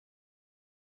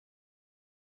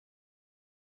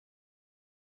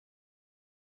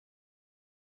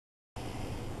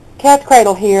Cat's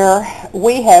Cradle here.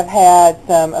 We have had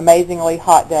some amazingly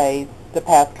hot days the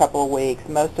past couple of weeks.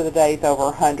 Most of the days over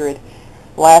 100.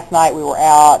 Last night we were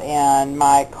out and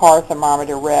my car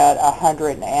thermometer read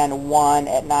 101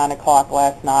 at 9 o'clock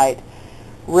last night.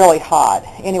 Really hot.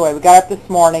 Anyway, we got up this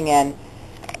morning and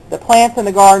the plants in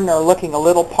the garden are looking a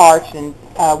little parched, and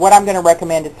what I'm going to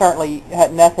recommend is certainly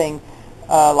nothing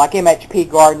like MHP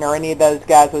Garden or any of those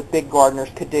guys with big gardens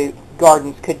could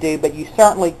do, but you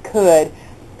certainly could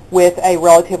with a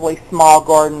relatively small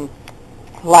garden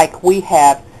like we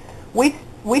have. We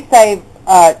save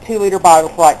 2-liter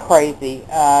bottles like crazy.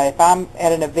 If I'm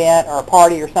at an event or a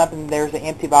party or something, there's an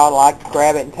empty bottle, I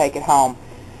grab it and take it home.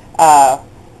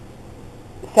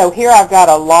 So here I've got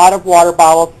a lot of water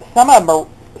bottles. Some of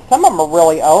them are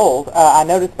really old. I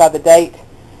noticed by the date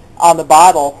on the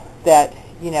bottle that,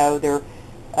 you know, they're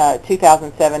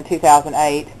 2007,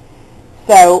 2008.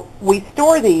 So we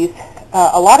store these,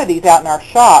 a lot of these out in our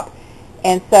shop.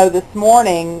 And so this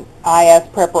morning I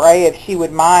asked Prepper A if she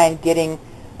would mind getting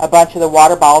a bunch of the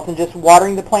water bottles and just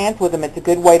watering the plants with them. It's a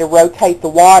good way to rotate the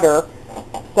water.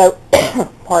 So,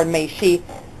 pardon me, she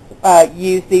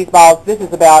used these bottles. This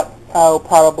is about,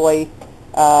 probably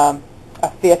a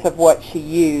fifth of what she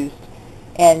used.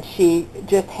 And she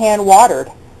just hand watered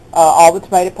all the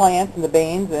tomato plants and the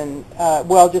beans and,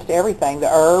 well, just everything, the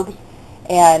herbs.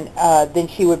 And then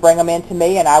she would bring them in to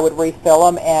me and I would refill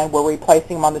them, and we're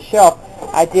replacing them on the shelf.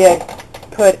 I did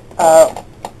put,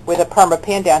 with a perma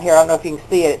pen down here, I don't know if you can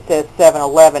see it, it says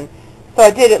 7-Eleven. So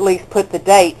I did at least put the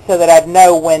date so that I'd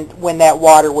know when that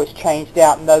water was changed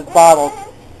out in those bottles.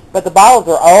 But the bottles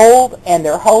are old and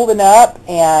they're holding up,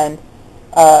 and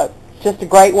it's just a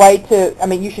great way to, I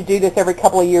mean, you should do this every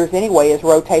couple of years anyway, is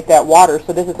rotate that water.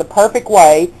 So this is a perfect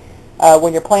way,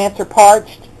 when your plants are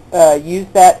parched, use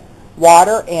that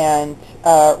water and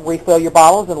refill your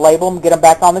bottles and label them, get them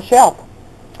back on the shelf.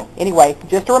 Anyway,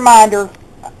 just a reminder,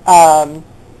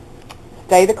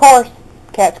 stay the course.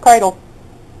 Cat's Cradle.